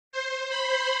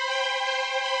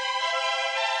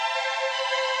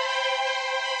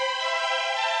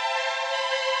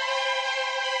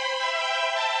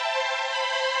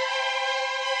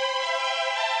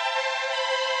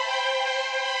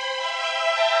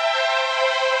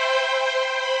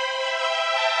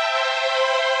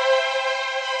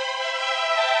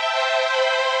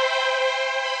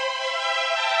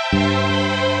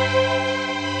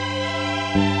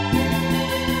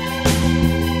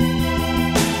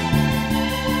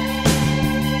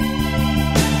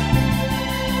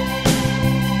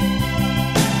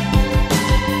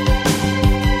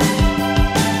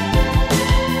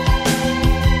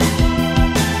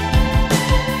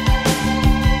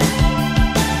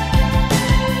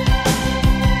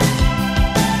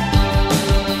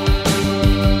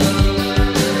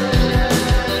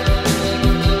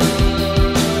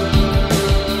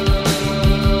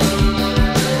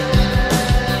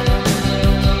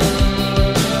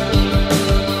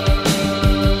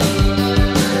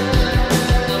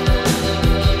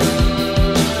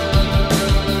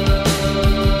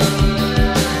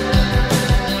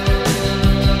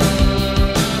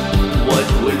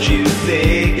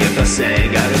I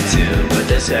sang out of tune, but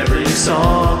this every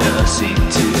song never seemed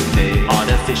to me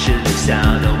artificially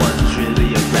sound. No one's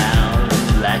really around,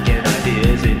 lacking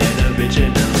ideas in an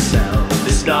original sound.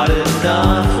 It's not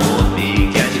enough for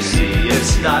me, can't you see?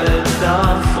 It's not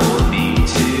enough for me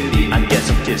to be. I guess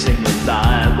I'm kissing the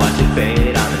light, watch it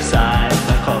fade out of sight.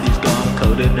 My coffee's gone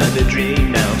cold, another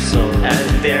dream now so.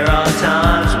 And there are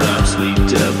times when I'm sleep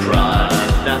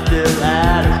deprived, and I feel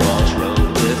at a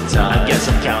crossroad with time. I guess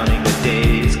I'm counting the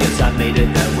days, guess I made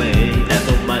it that way.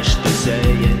 Never much to say,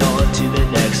 and on to the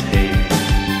next page.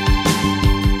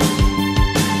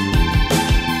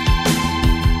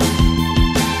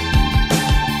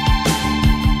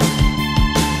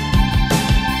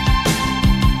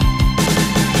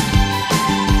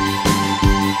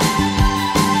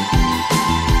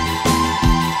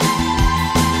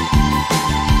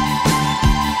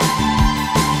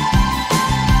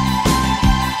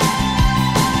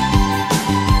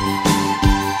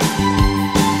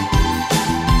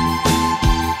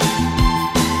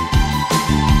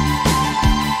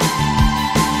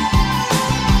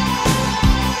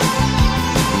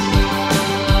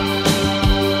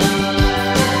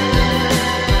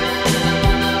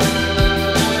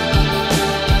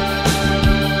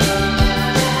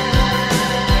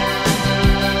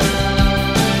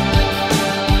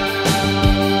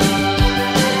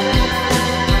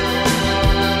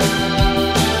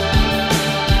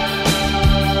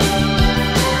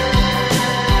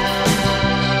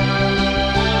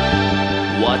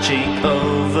 Watching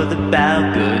over the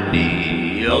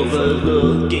balcony,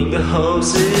 overlooking the whole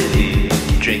city.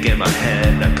 Drink in my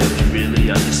hand, I couldn't really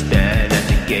understand. At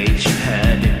the gate you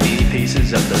handed me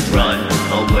pieces of the run.